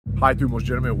Hi, Thumos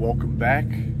gentlemen, welcome back.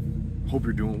 Hope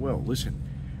you're doing well. Listen,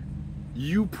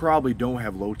 you probably don't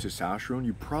have low testosterone.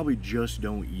 You probably just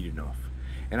don't eat enough.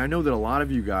 And I know that a lot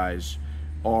of you guys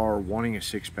are wanting a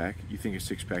six-pack. You think a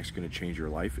six-pack is going to change your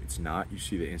life. It's not. You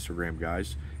see the Instagram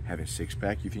guys having a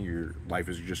six-pack. You think your life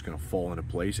is just going to fall into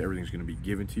place. Everything's going to be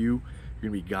given to you. You're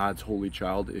going to be God's holy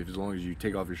child as long as you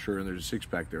take off your shirt and there's a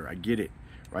six-pack there. I get it,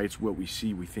 right? It's what we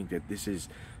see. We think that this is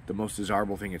the most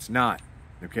desirable thing. It's not.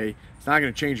 Okay, it's not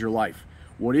going to change your life.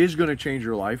 What is going to change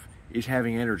your life is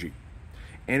having energy.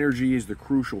 Energy is the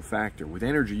crucial factor. With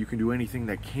energy, you can do anything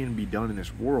that can be done in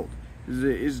this world.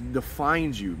 It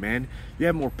defines you, man. You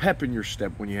have more pep in your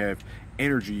step when you have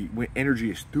energy. When energy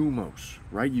is Thumos,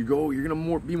 right? You're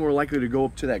gonna be more likely to go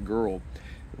up to that girl,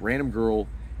 random girl,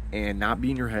 and not be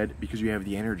in your head because you have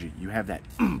the energy. You have that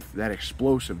that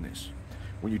explosiveness.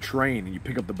 When you train and you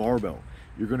pick up the barbell,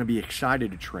 you're going to be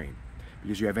excited to train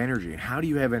because you have energy. And how do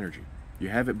you have energy? You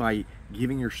have it by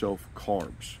giving yourself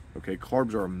carbs. Okay,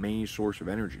 carbs are a main source of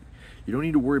energy. You don't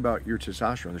need to worry about your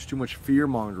testosterone. There's too much fear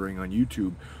mongering on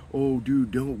YouTube. Oh,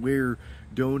 dude,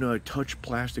 don't touch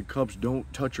plastic cups.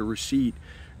 Don't touch a receipt.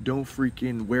 Don't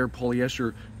freaking wear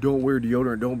polyester. Don't wear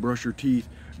deodorant. Don't brush your teeth.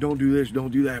 Don't do this.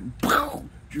 Don't do that.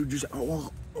 You just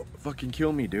fucking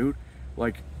kill me, dude.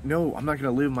 Like, no, I'm not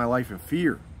gonna live my life in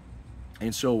fear.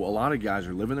 And so a lot of guys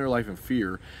are living their life in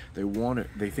fear.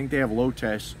 They think they have low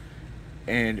tests,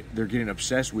 and they're getting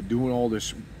obsessed with doing all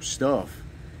this stuff.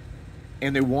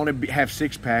 And they want to have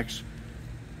six packs,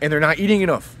 and they're not eating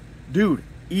enough. Dude,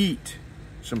 eat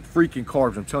some freaking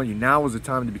carbs. I'm telling you, now is the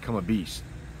time to become a beast.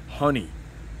 Honey,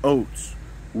 oats,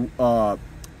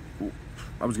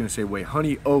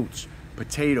 honey, oats,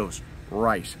 potatoes,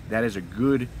 rice. That is a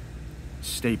good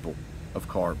staple of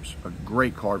carbs. A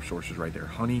great carb sources right there.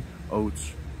 Honey,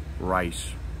 oats,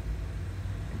 rice,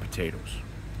 and potatoes.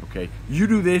 Okay, you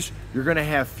do this, you're going to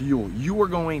have fuel. You are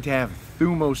going to have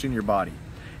Thumos in your body.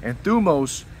 And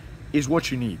Thumos is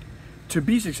what you need. To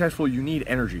be successful, you need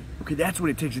energy. Okay, that's what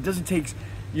it takes. It doesn't take,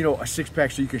 a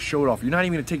six-pack so you can show it off. You're not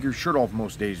even going to take your shirt off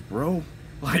most days, bro.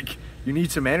 Like, you need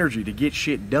some energy to get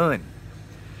shit done.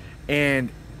 And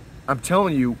I'm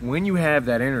telling you, when you have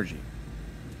that energy,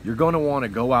 you're going to want to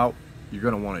go out. You're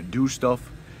going to want to do stuff.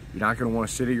 You're not going to want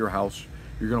to sit at your house.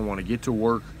 You're going to want to get to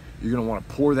work. You're going to want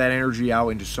to pour that energy out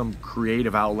into some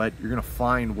creative outlet. You're going to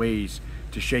find ways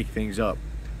to shake things up.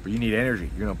 But you need energy.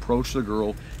 You're going to approach the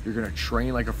girl. You're going to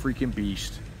train like a freaking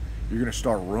beast. You're going to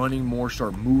start running more,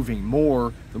 start moving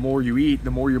more. The more you eat,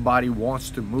 the more your body wants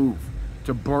to move,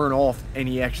 to burn off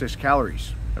any excess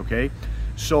calories, okay?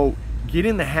 So get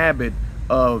in the habit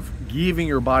of giving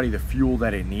your body the fuel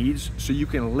that it needs so you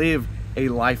can live a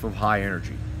life of high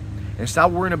energy. And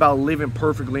stop worrying about living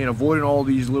perfectly and avoiding all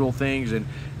these little things and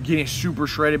getting super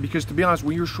shredded, because to be honest,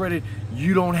 when you're shredded,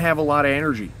 you don't have a lot of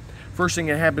energy. First thing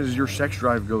that happens is your sex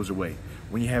drive goes away.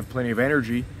 When you have plenty of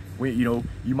energy, you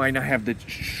might not have the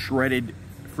shredded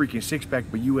freaking six-pack,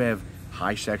 but you have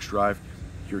high sex drive.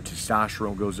 Your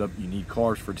testosterone goes up. You need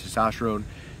carbs for testosterone.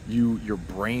 Your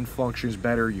brain functions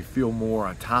better. You feel more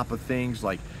on top of things.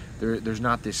 Like there's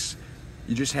not this,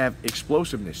 you just have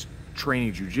explosiveness.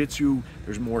 Training jiu-jitsu,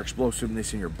 there's more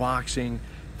explosiveness in your boxing.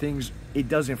 Things, it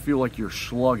doesn't feel like you're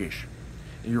sluggish.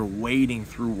 You're wading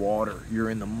through water. You're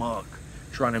in the muck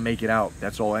trying to make it out.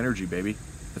 That's all energy, baby.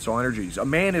 That's all energy. A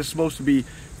man is supposed to be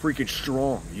freaking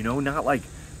strong, not like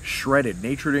shredded.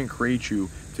 Nature didn't create you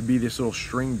to be this little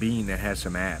string bean that has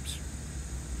some abs.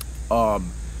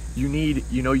 You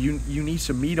need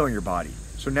some meat on your body.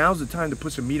 So now's the time to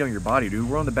put some meat on your body, dude.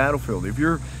 We're on the battlefield. If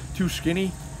you're too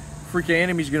skinny, freaking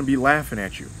enemy's gonna be laughing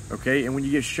at you, okay? And when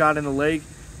you get shot in the leg,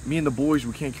 me and the boys,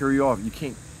 we can't carry you off. You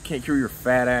can't carry your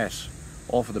fat ass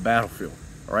off of the battlefield,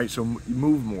 all right? So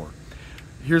move more.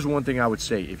 Here's one thing I would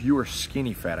say. If you are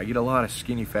skinny fat, I get a lot of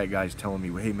skinny fat guys telling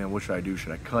me, hey man, what should I do?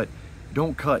 Should I cut?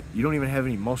 Don't cut. You don't even have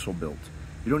any muscle built.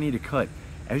 You don't need to cut.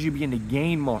 As you begin to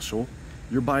gain muscle,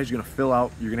 your body's gonna fill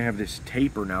out. You're gonna have this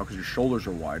taper now because your shoulders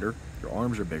are wider, your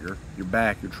arms are bigger, your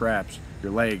back, your traps,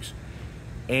 your legs.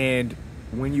 And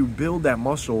when you build that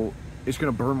muscle, it's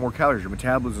going to burn more calories. Your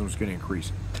metabolism is going to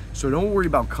increase. So don't worry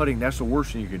about cutting. That's the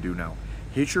worst thing you can do now.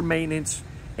 Hit your maintenance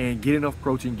and get enough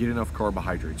protein, get enough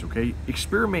carbohydrates, okay?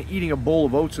 Experiment eating a bowl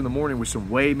of oats in the morning with some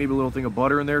whey, maybe a little thing of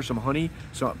butter in there, some honey,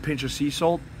 some pinch of sea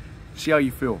salt. See how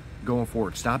you feel going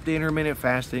forward. Stop the intermittent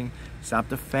fasting. Stop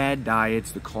the fad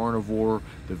diets, the carnivore,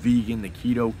 the vegan, the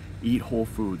keto. Eat whole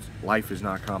foods. Life is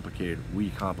not complicated. We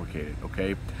complicate it,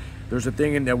 okay? There's a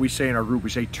thing that we say in our group. We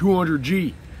say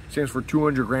 200G stands for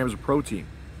 200 grams of protein.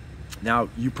 Now,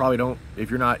 you probably don't, if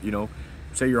you're not,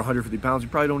 say you're 150 pounds, you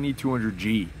probably don't need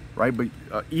 200G, right? But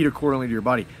eat accordingly to your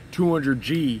body.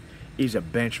 200G is a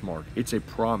benchmark. It's a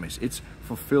promise. It's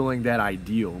fulfilling that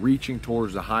ideal, reaching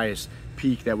towards the highest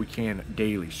peak that we can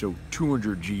daily. So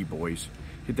 200G, boys.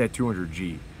 Hit that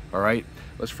 200G, all right?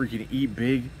 Let's freaking eat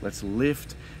big. Let's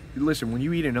lift. Listen, when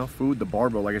you eat enough food, the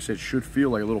barbell, like I said, should feel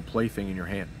like a little plaything in your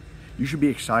hand. You should be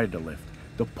excited to lift.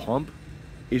 The pump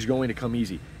is going to come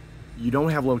easy. You don't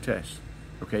have low test,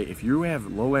 okay? If you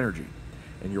have low energy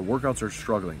and your workouts are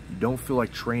struggling, you don't feel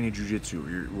like training jiu-jitsu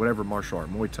or whatever martial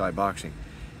art, Muay Thai, boxing,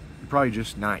 you're probably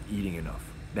just not eating enough.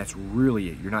 That's really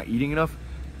it. You're not eating enough,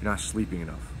 you're not sleeping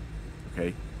enough,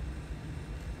 okay?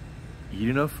 Eat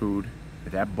enough food.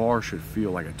 That bar should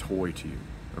feel like a toy to you,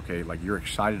 okay? Like you're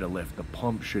excited to lift. The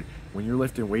pump should, when you're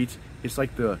lifting weights, it's like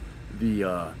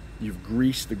you've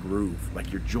greased the groove.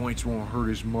 Like your joints won't hurt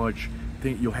as much.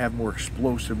 You'll have more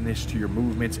explosiveness to your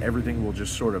movements. Everything will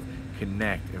just sort of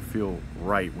connect and feel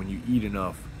right when you eat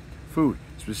enough food,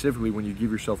 specifically when you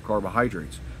give yourself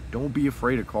carbohydrates. Don't be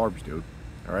afraid of carbs, dude.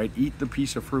 All right, eat the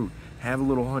piece of fruit, have a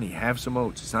little honey, have some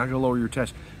oats. It's not gonna lower your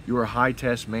test. You're a high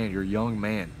test man, you're a young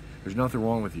man. There's nothing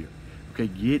wrong with you. Okay,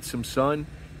 get some sun,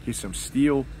 get some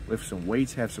steel, lift some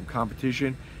weights, have some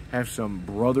competition, have some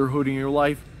brotherhood in your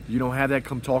life. You don't have that,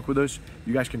 come talk with us.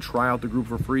 You guys can try out the group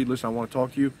for free. Listen, I want to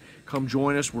talk to you. Come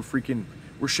join us. We're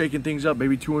shaking things up,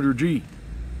 baby. 200G.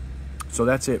 So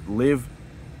that's it. Live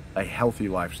a healthy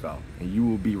lifestyle, and you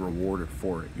will be rewarded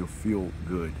for it. You'll feel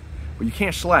good. But you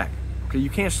can't slack. Okay, you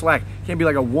can't slack. It can't be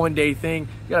like a one-day thing.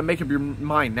 You got to make up your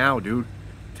mind now, dude.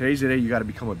 Today's the day you got to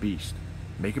become a beast.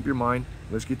 Make up your mind.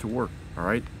 Let's get to work, all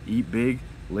right? Eat big,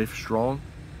 lift strong,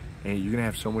 and you're going to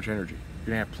have so much energy.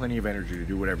 You're going to have plenty of energy to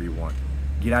do whatever you want.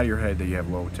 Get out of your head that you have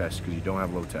low test, because you don't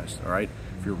have low test, all right?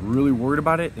 If you're really worried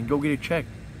about it, then go get it checked.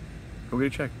 Go get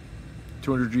it checked.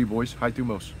 200G, boys. High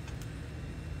Thumos.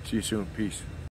 See you soon. Peace.